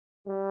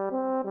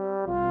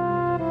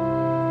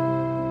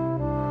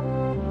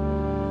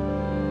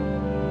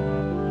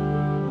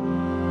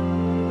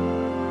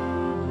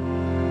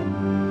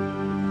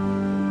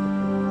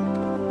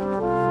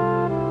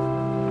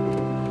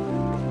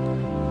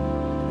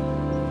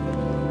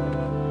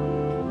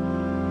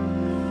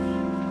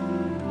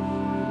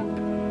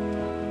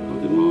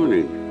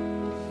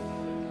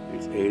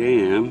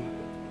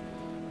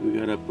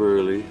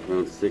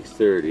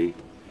6:30,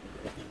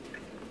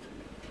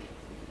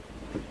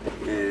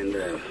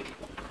 and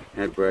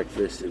had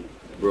breakfast and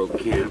broke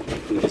camp.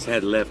 We just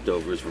had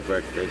leftovers for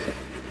breakfast.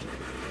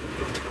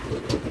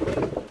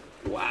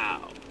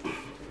 Wow.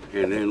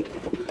 And then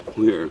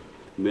we were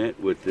met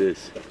with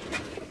this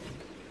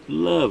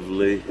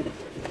lovely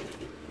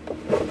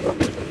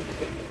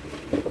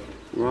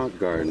rock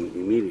garden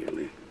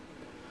immediately.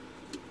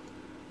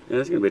 Yeah,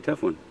 that's gonna be a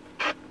tough one.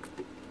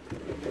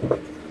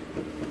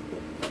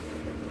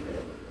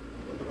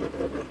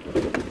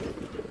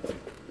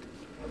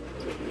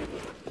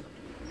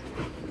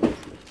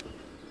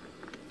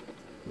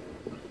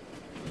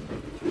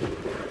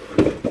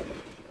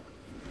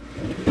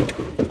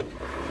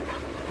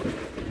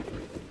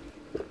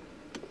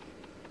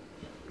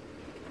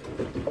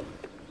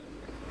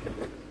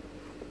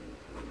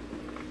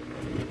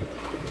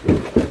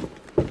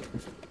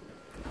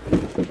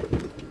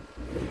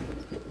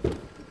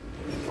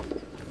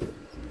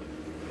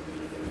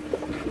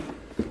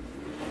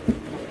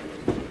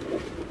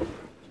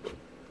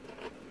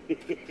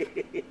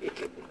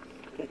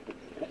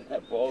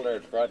 That boulder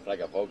in front's like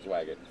a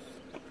Volkswagen.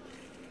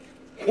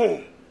 I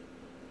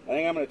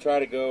think I'm going to try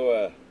to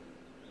go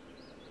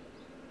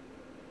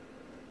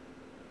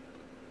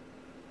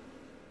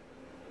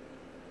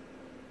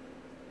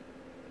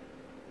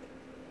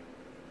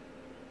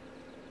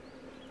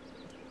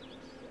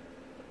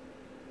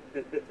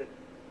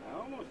I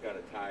almost got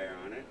a tire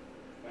on it.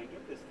 If I can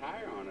get this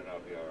tire on it, I'll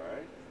be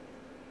alright.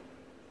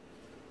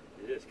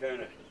 It's just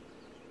kind of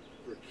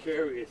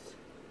precarious.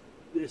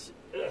 This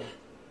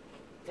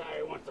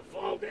tire wants to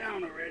fall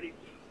down already.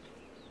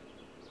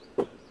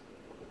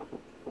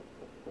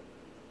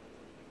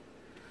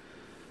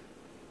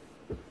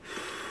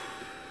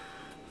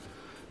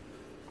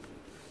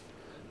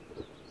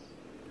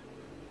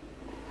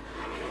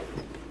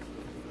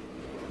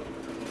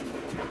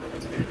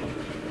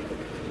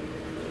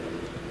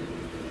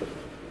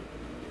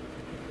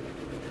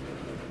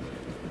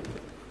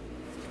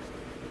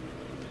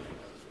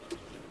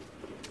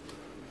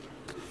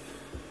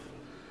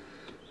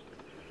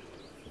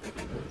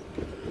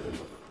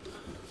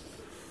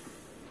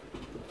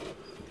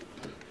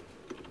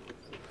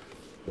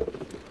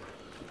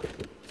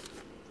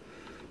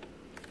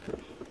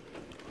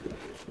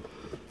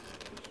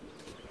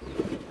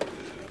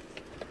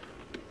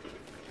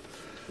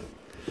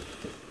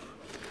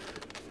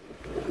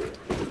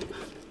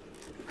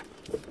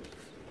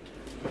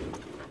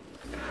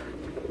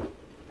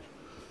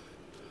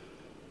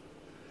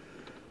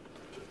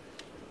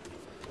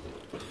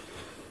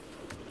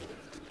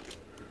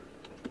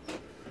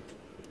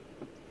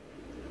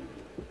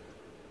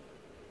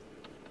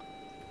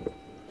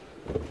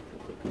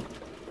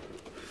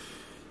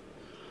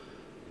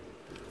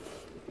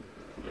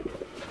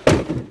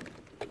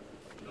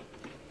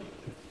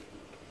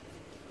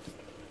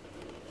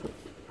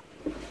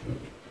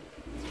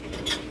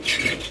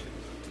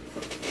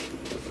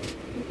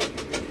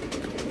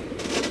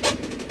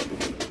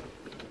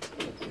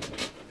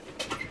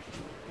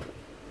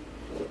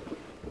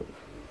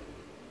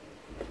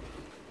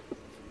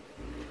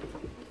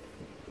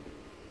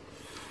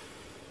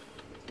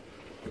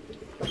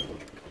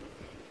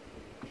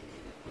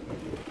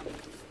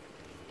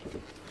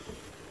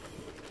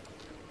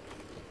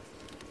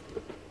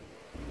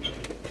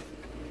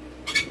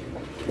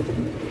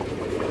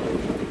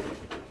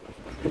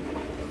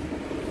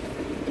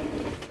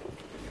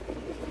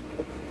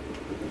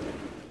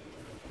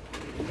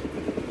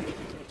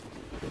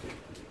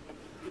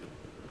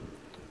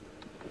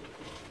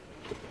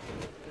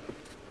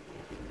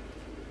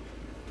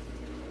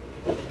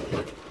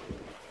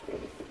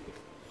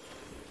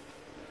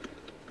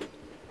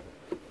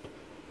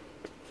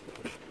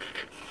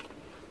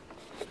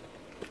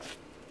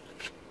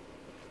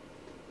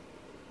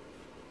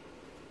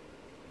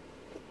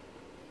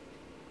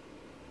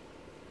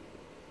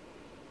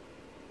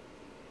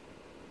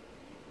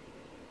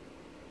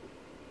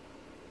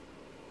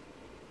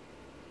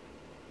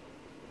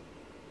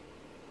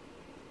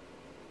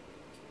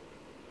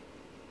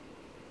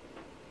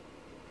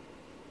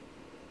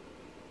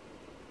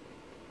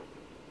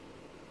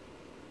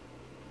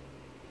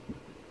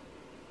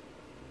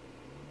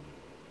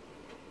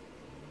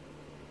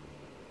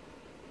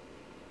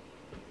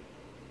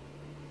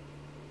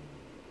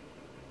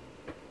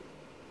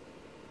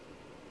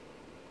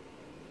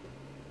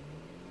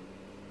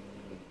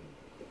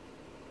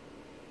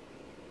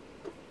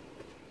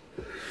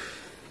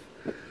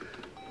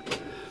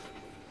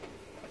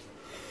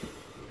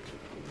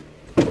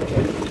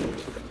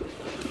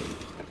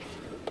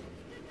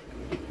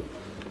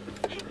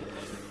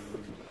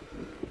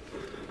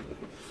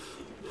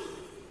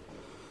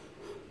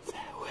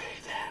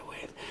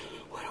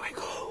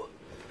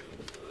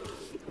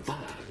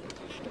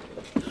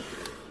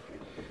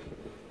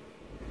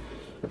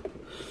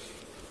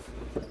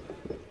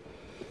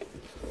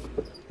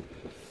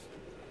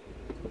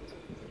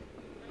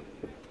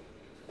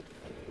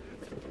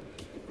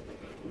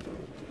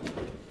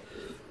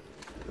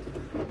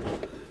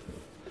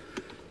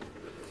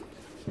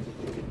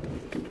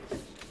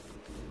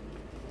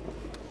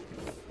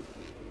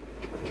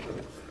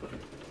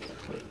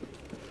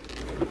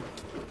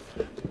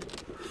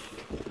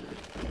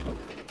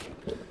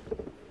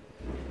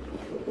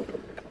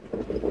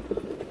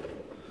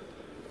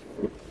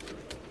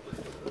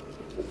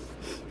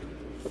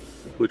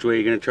 Which way are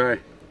you gonna try?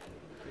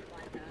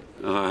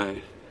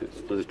 Alright.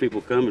 So there's people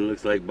coming.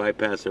 Looks like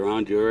bypass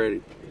around you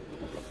already.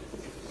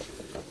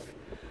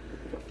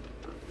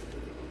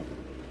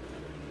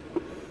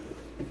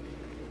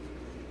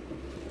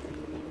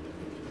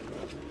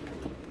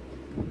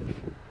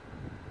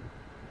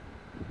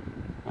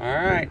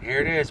 Alright,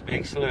 here it is,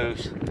 Big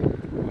Sluice.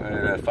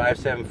 We're at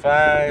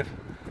 575.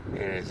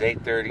 It is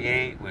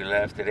 8:38. We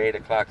left at 8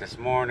 o'clock this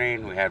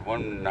morning. We had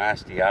one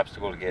nasty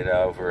obstacle to get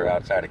over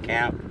outside of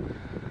camp,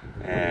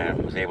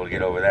 and was able to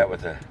get over that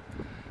with a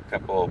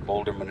couple of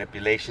boulder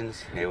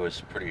manipulations. It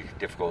was pretty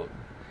difficult.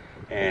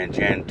 And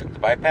Jen took the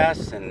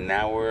bypass, and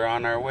now we're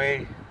on our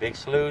way. Big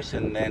Sluice,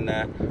 and then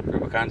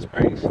Rubicon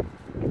Springs.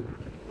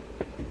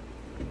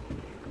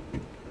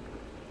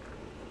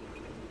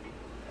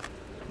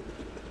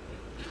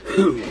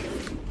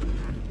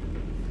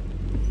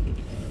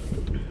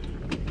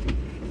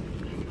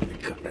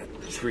 Cut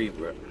that tree,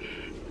 bro.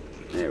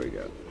 There we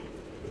go.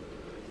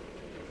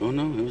 Oh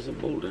no, it was a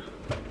boulder.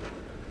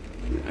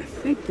 I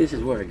think this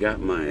is where I got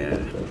my,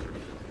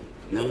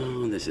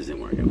 no, this isn't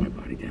where I got my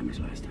body damage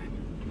last time.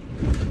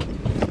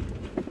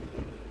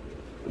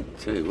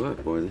 Tell you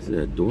what, boy, this is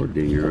a door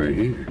dinger right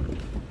here.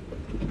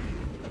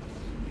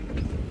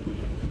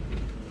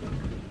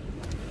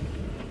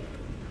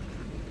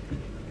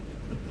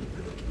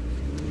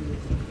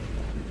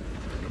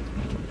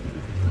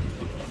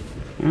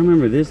 I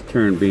remember this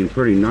turn being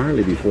pretty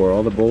gnarly before.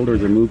 All the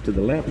boulders are moved to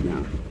the left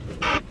now.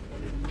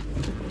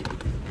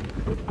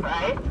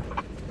 Right?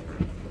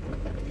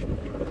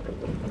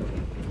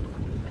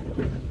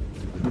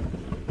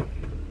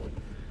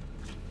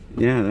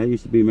 Yeah, that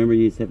used to be, remember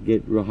you used to have to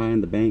get real high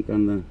on the bank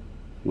on the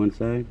one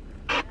side?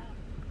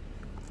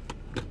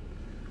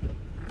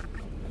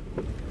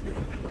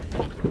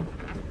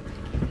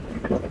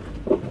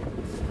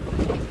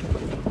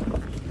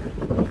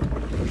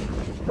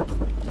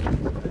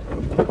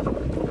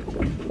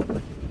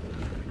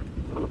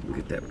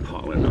 Get that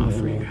pollen off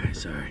for you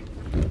guys, sorry.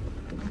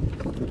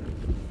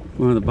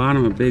 Well, at the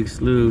bottom of Big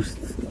Sluice,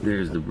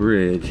 there's the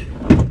bridge.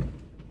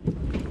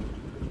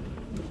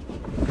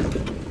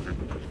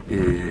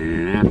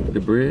 And after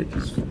the bridge,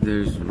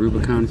 there's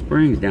Rubicon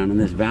Springs down in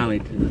this valley.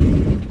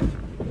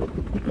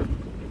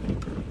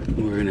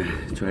 We're gonna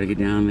try to get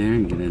down there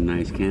and get a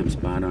nice camp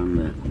spot on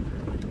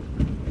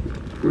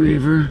the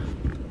river.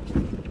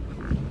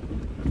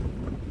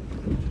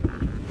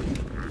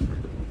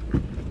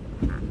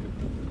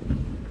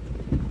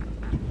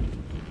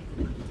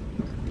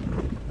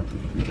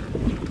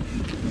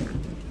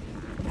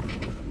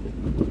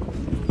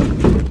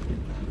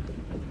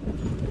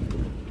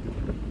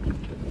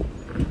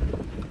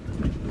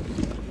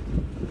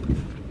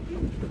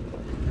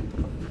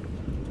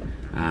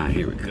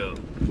 Here we go.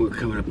 We're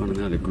coming up on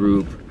another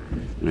group,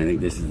 and I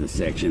think this is the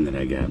section that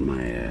I got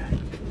my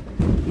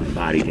my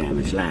body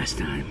damage last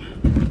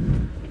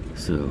time.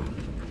 So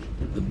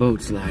the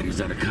boat sliders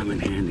ought to come in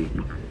handy.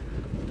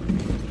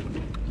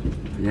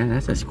 Yeah,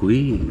 that's a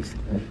squeeze.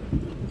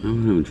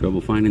 I'm having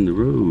trouble finding the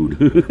road.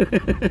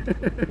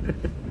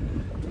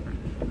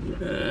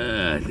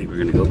 I think we're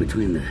gonna go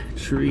between the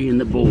tree and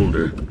the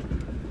boulder,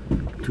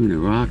 between a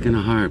rock and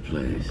a hard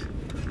place.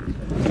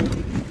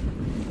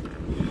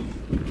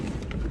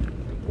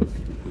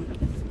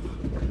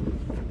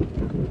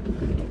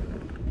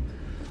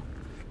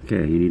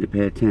 Okay, you need to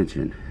pay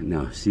attention.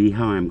 Now, see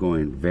how I'm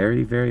going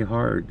very, very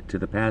hard to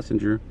the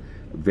passenger,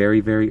 very,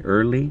 very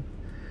early,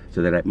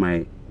 so that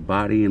my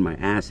body and my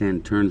ass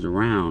end turns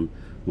around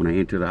when I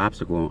enter the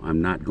obstacle.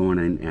 I'm not going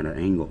in at an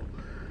angle.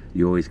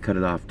 You always cut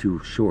it off too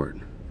short.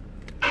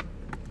 I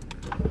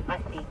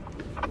see.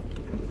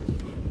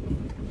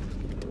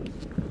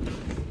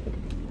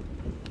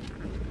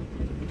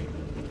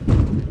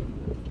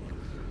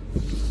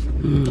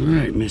 All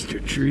right, Mr.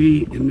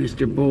 Tree and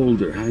Mr.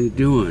 Boulder, how you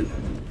doing?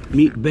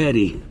 Meet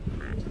Betty.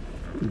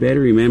 Betty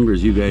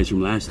remembers you guys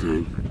from last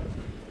time.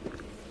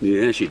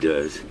 Yeah, she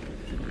does.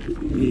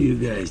 You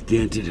guys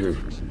dented her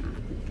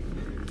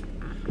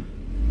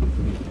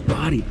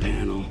body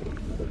panel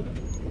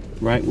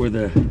right where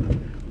the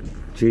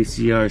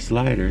JCR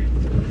slider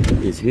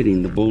is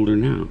hitting the boulder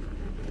now.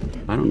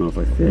 I don't know if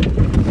I fit.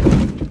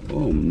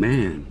 Oh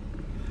man.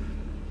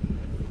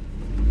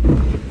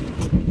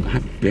 I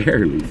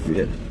barely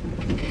fit.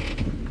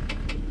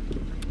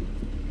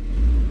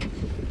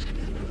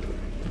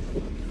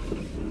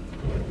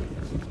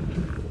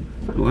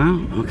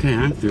 Well, okay,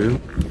 I'm through.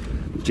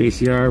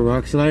 JCR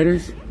rock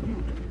sliders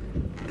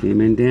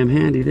came in damn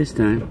handy this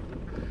time.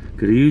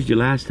 Could have used you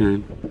last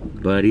time,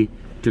 buddy.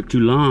 Took too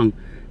long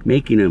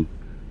making them.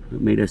 It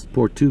made us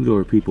poor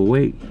two-door people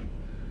wait.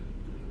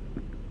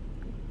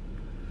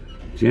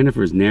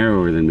 Jennifer's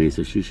narrower than me,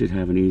 so she should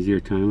have an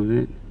easier time of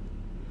it.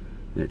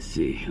 Let's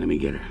see. Let me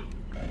get her.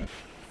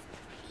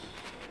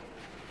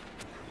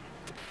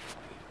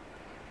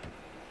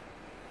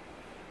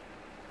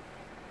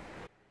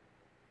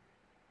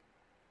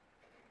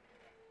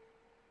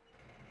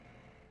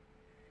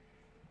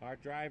 Our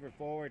driver,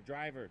 forward,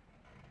 driver.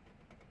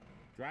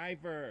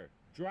 Driver!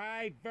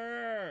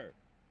 Driver!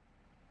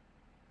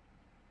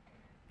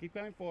 Keep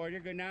coming forward.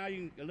 You're good. Now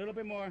you can, a little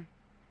bit more.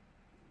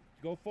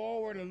 Go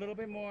forward a little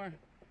bit more.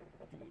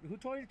 Who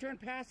told you to turn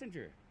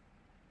passenger?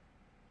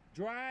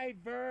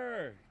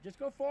 Driver. Just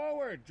go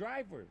forward.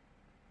 Driver.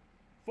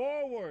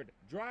 Forward.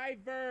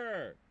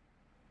 Driver.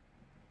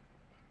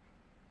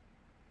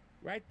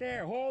 Right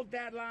there. Hold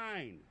that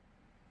line.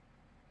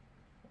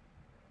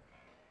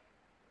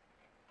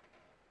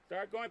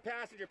 Start going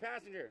passenger,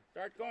 passenger.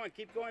 Start going.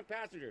 Keep going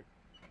passenger.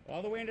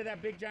 All the way into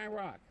that big giant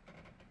rock.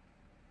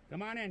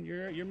 Come on in.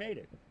 You made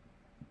it.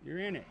 You're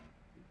in it.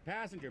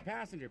 Passenger,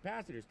 passenger,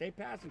 passenger. Stay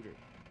passenger.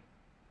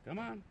 Come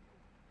on.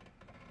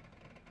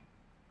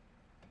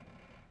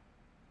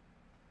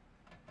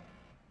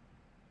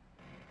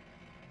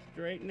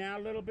 Straighten out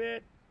a little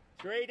bit.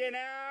 Straighten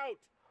out.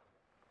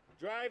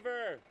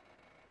 Driver.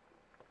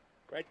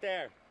 Right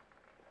there.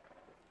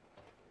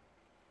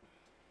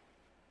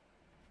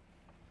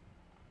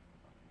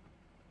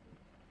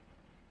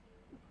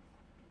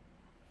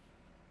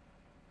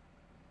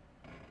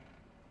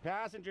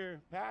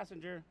 Passenger,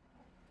 passenger,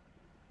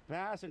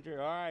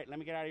 passenger. All right, let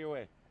me get out of your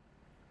way.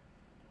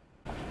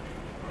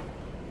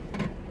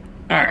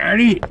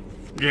 Alrighty,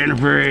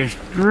 Jennifer is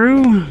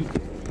through.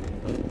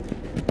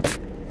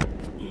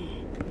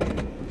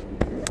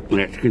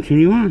 Let's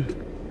continue on.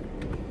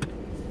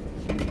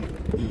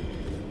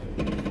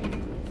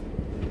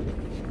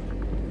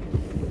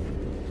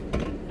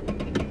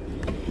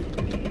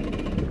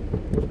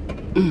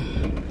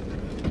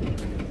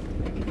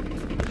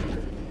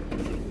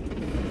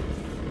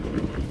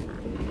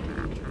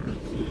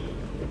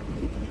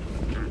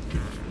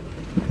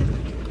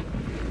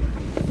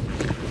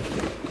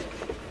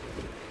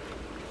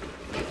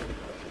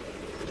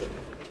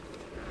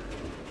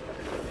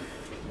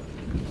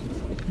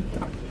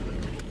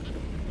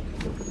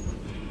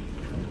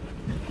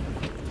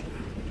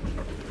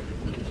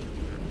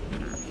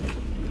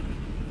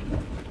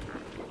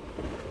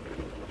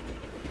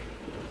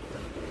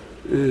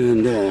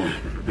 And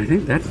I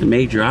think that's the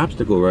major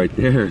obstacle right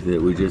there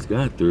that we just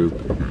got through.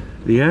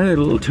 The other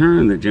little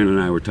turn that Jen and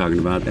I were talking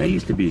about, that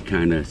used to be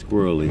kind of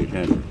squirrely. It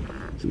had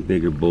some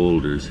bigger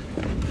boulders.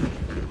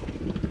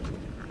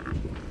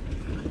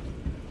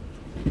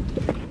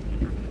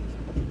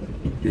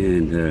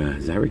 And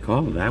as I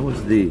recall, that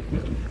was the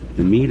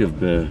meat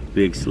of the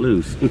Big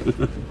Sluice.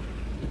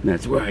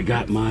 That's where I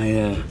got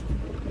my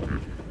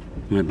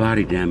my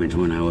body damage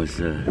when I was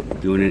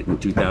doing it in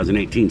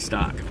 2018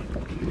 stock.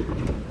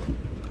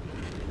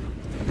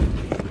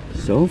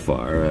 So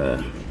far,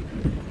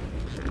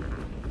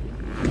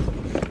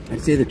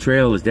 I'd say the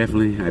trail is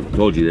definitely, I've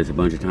told you this a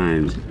bunch of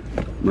times,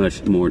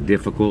 much more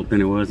difficult than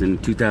it was in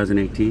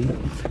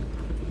 2018.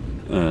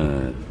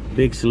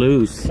 Big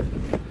Sluice,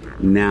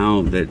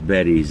 now that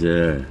Betty's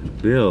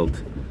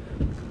built,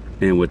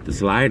 and with the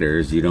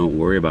sliders, you don't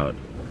worry about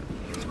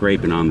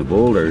scraping on the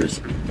boulders.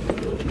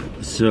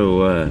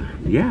 So,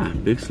 yeah,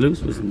 Big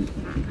Sluice was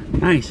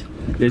nice.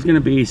 There's going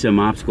to be some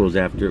obstacles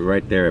after,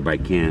 right there by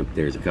camp.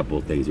 There's a couple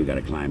of things we got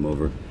to climb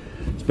over,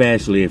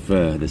 especially if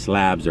the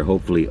slabs are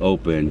hopefully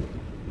open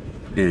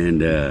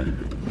and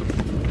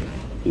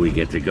we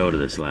get to go to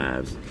the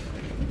slabs.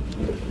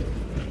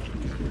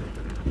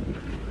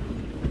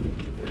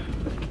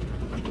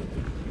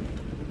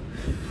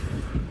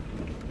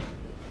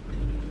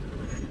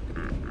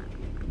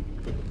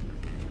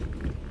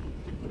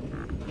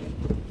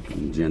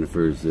 And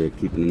Jennifer's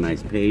keeping a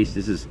nice pace.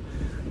 This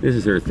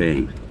is her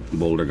thing.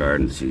 Boulder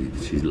Gardens.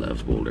 She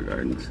loves Boulder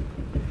Gardens.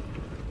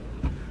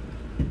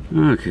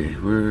 Okay,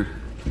 I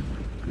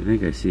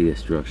think I see a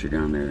structure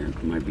down there.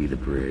 It might be the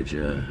bridge.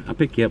 I'll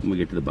pick you up when we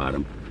get to the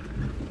bottom.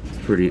 It's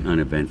pretty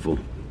uneventful.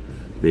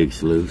 Big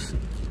Sluice.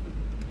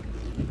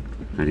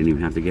 I didn't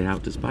even have to get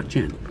out to spot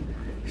Jen.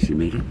 She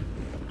made it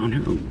on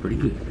her own pretty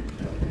good.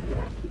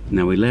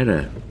 Now we let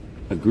a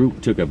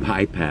group took a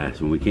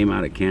bypass. When we came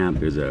out of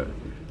camp, there's a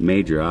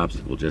major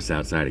obstacle just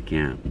outside of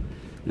camp.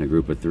 And a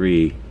group of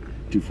 3,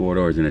 2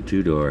 4-doors and a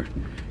 2-door,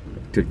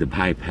 took the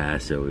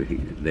bypass, so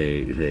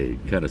they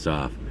cut us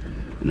off.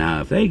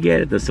 Now if they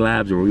get at the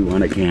slabs where we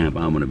want to camp,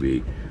 I'm gonna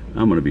be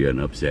an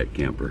upset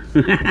camper,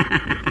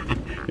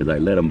 because I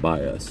let them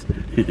by us.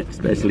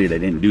 Especially they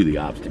didn't do the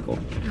obstacle.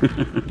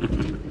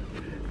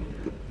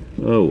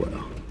 Oh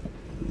well,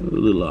 a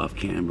little off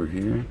camber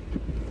here.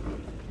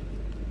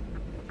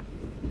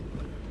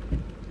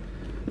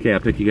 Okay, I'll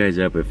pick you guys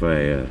up if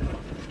I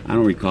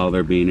don't recall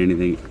there being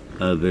anything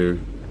other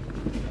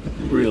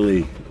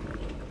really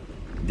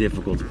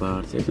difficult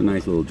spots. There's a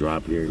nice little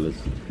drop here.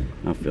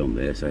 I'll film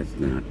this. I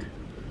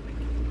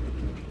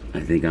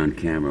think on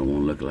camera it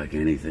won't look like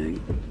anything,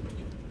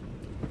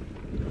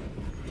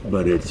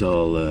 but it's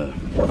all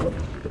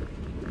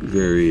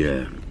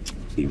very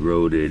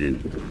eroded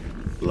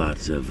and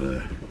lots of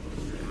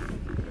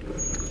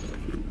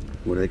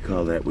what do they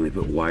call that when they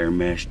put wire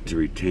mesh to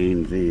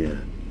retain the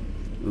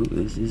oh,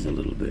 this is a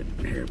little bit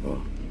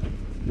hairball.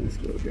 Let's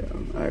go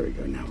down. There we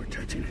go. Now we're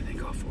touching, I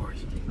think, all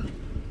fours.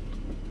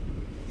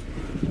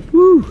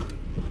 Woo!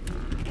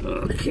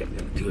 Okay,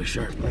 do a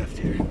sharp left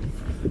here.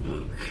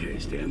 Okay,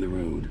 stay on the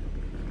road.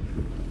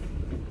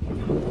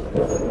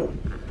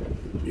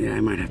 Yeah,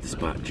 I might have to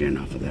spot Jen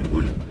off of that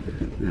one.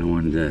 That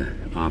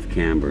one's off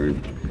camber,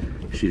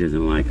 and she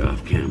doesn't like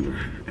off camber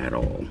at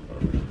all.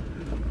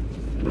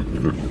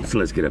 So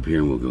let's get up here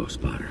and we'll go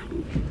spot her.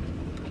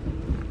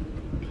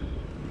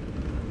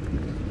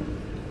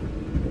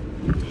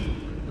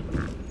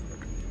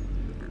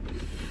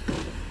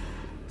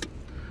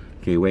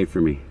 Okay, wait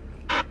for me.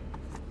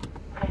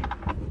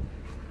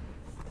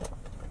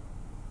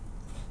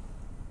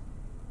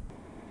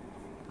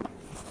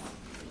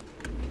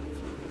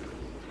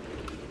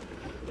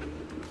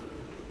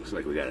 Looks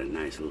like we got a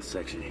nice little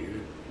section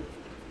here.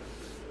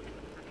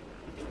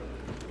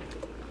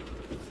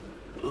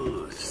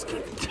 Oh, it's just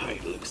kind of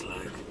tight, looks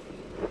like.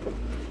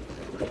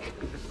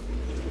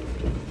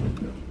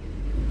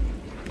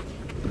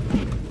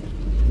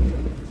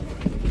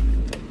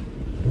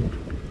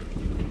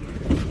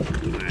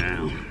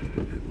 Wow,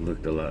 it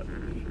looked a lot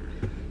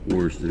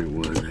worse than it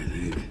was, I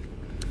think.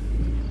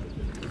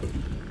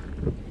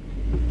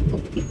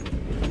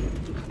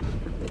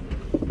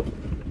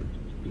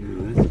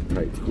 No, that's a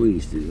tight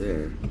squeeze through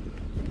there.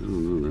 I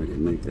don't know that I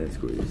can make that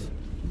squeeze.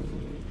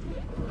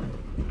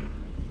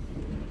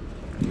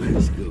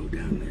 Let's go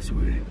down this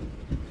way.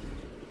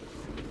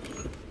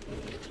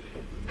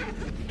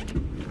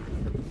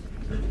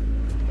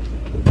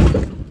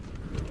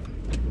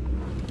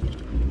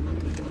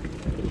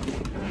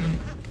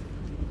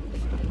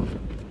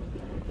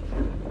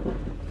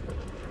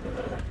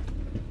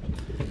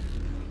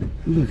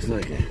 Looks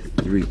like a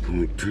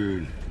 3-point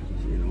turn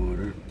is in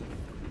order.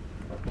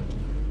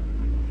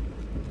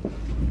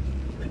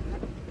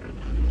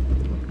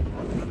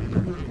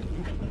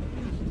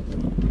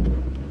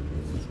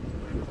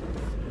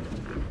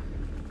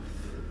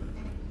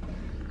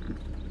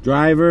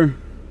 Driver,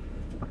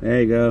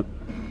 there you go.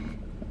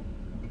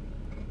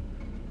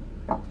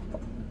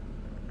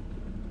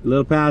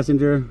 Little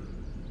passenger.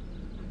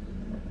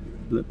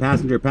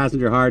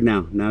 Passenger hard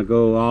now. Now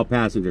go all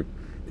passenger.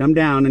 Come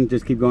down and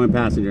just keep going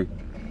passenger.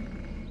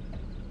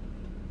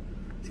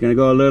 It's gonna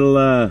go a little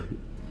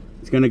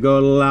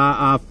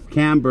off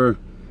camber.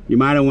 You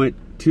might have went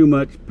too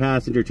much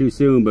passenger too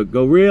soon, but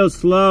go real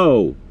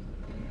slow.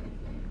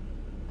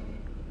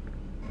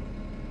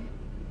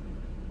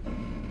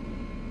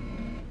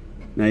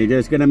 Now you're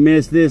just gonna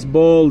miss this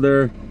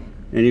boulder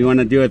and you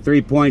wanna do a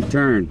 3-point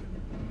turn.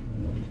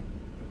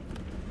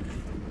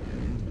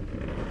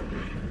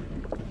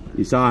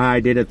 You saw how I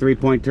did a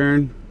 3-point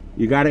turn?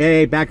 You gotta,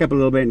 hey, back up a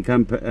little bit and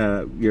come,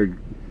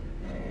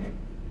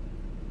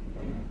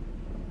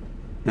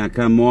 now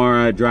come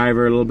more,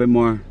 driver, a little bit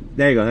more.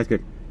 There you go, that's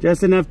good.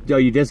 Just enough, oh,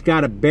 you just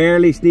gotta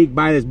barely sneak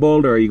by this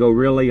boulder or you go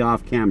really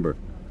off camber.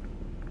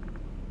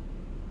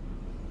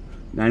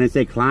 I didn't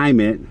say climb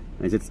it,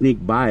 I said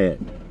sneak by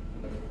it.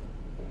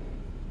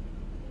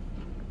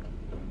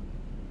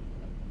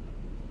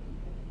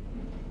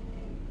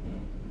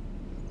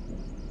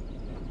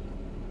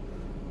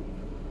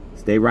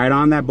 Stay right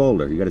on that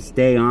boulder. You got to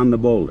stay on the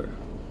boulder.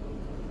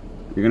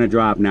 You're going to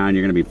drop now and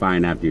you're going to be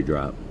fine after you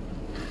drop.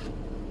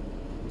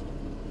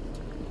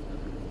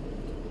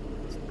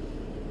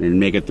 And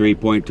make a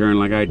 3-point turn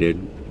like I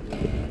did.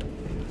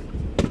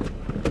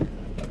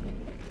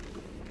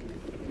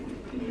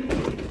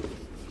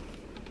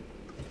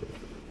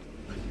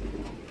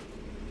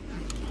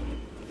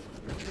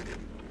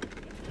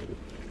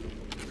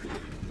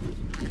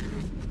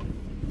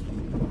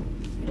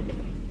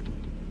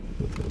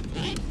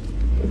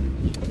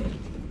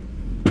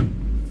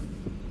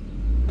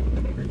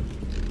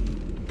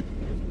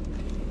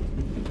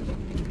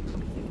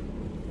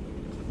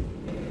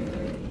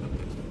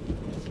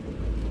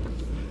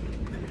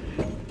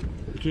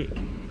 Okay.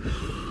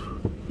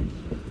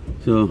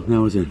 So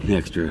that was an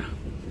extra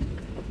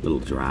little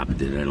drop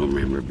that I don't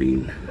remember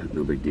being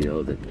no big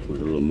deal. That was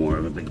a little more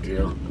of a big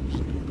deal.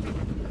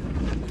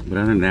 But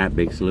other than that,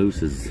 Big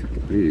Sluice is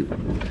really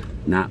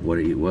not what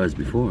it was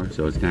before.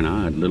 So it's kind of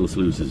odd. Little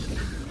Sluice is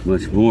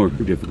much more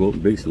difficult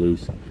than Big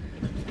Sluice.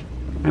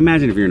 I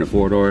imagine if you're in a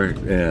 4-door,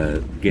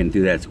 getting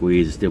through that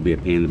squeeze would still be a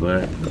pain in the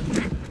butt.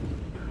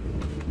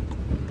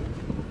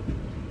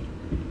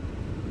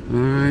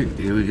 Alright,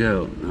 here we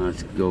go. Now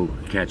let's go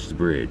catch the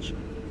bridge.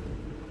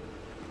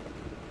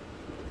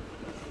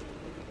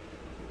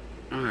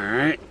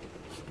 Alright,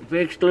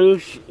 Big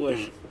Sluice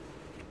was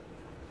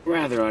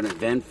rather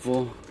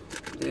uneventful.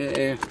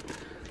 Yeah,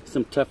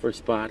 some tougher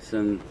spots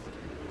than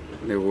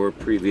there were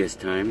previous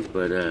times,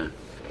 but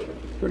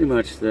pretty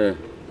much the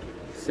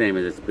same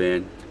as it's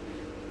been.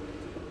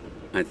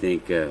 I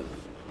think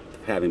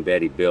having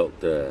Betty built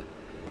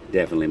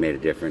definitely made a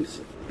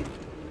difference.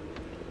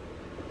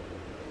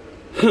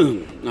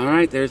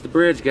 Alright, there's the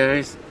bridge,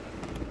 guys.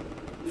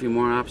 A few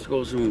more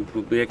obstacles and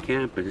we'll be at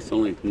camp, and it's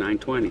only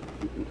 9:20.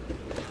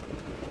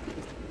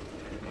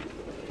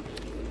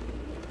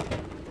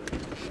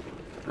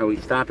 Are we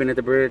stopping at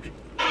the bridge?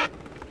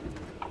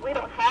 We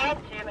don't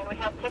have to. I mean, we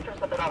have pictures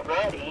of it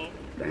already.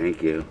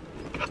 Thank you.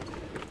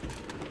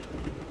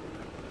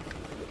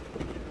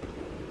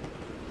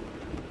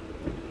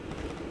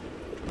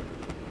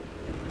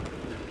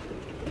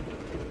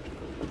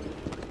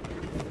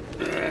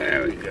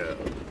 There we go.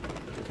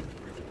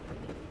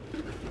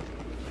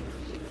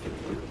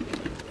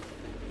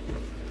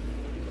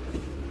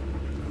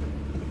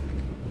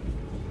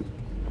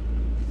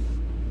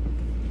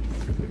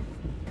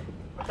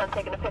 I'm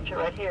taking a picture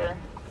right here.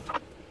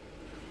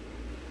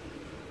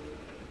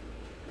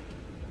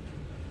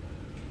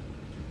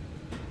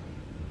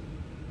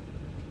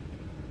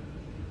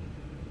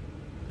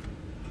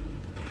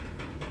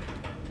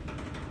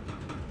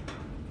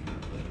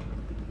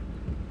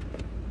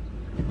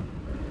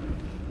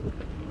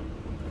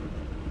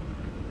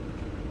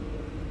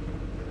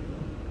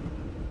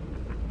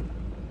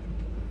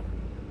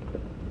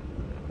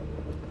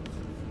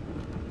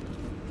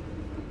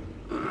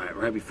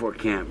 Right before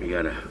camp, you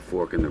got a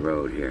fork in the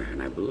road here,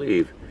 and I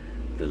believe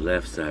the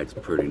left side's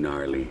pretty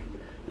gnarly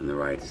and the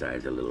right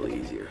side's a little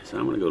easier. So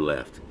I'm gonna go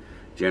left.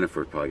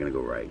 Jennifer's probably gonna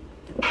go right.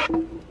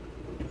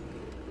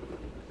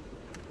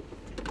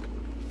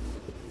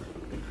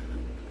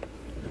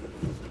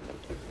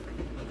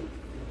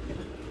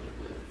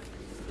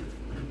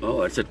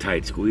 Oh, it's a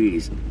tight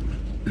squeeze.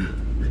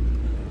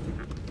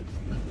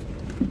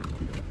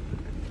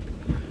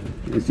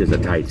 It's just a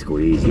tight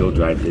squeeze. You'll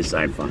drive this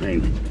side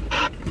fine.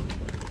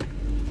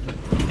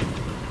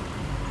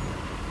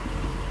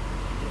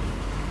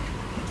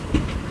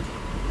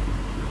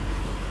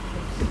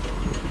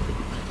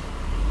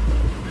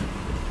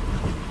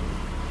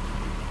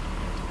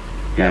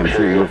 Yeah, I'm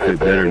sure you'll fit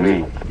better than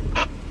me.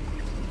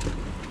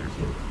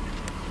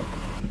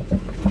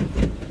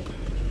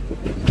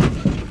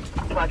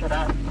 Roger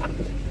that.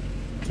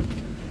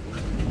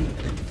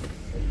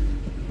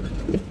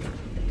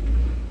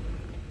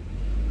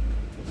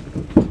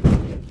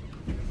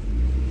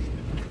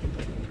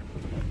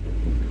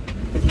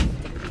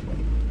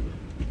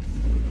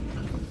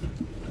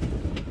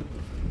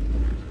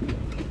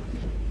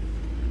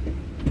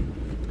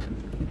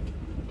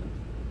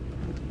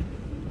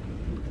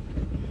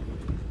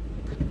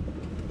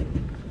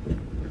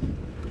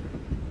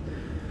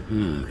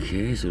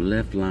 Okay, so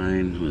left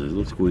line with a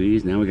little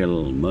squeeze. Now we got a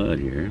little mud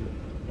here.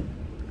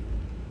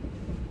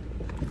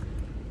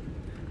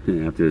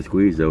 After the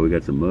squeeze though, we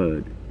got some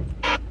mud.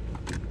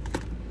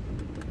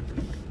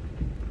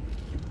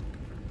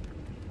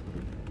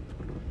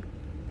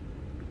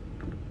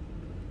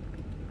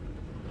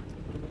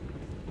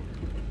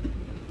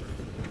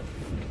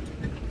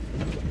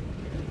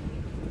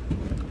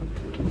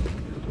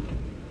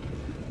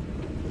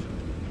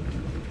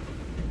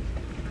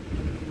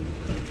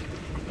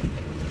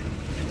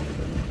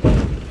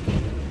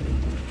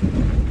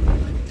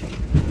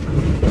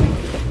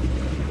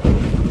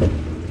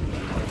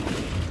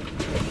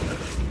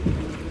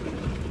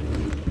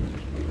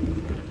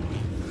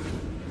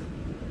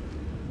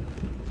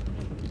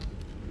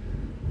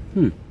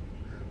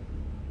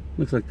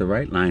 Looks like the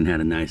right line had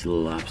a nice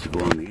little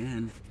obstacle on the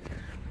end.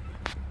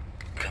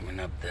 Coming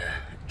up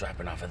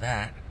dropping off of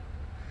that.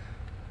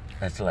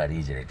 That's a lot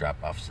easier to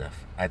drop off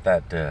stuff. I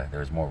thought there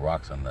was more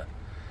rocks on the,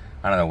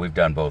 I don't know, we've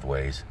done both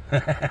ways.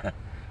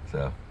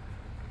 So,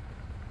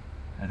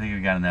 I think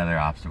we got another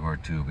obstacle or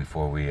two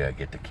before we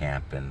get to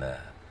camp and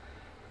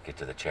get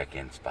to the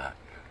check-in spot.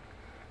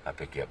 I'll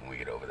pick you up when we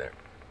get over there.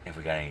 If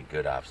we got any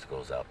good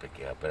obstacles, I'll pick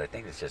you up. But I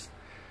think it's just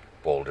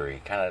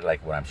bouldery, kind of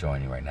like what I'm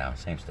showing you right now.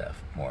 Same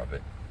stuff, more of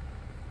it.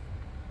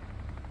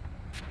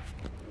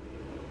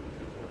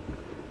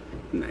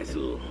 Nice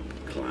little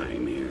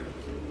climb here.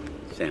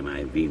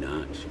 Semi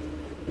V-notch.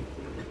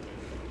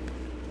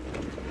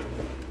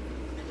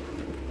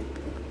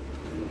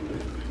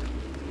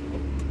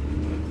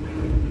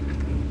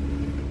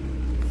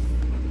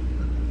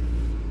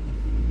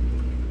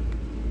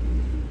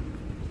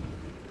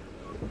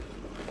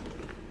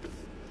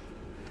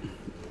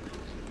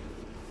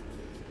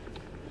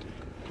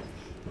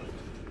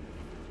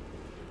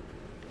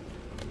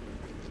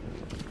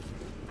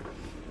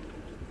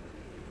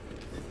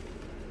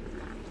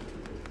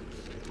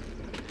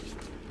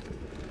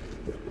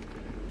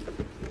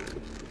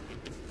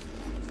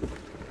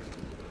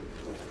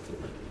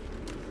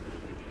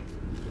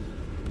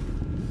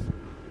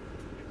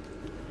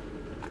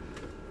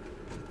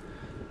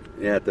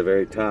 Yeah, at the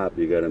very top,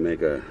 you got to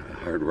make a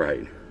hard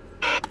right.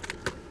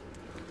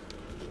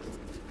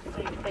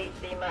 Please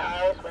see my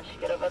eyes when she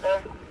get over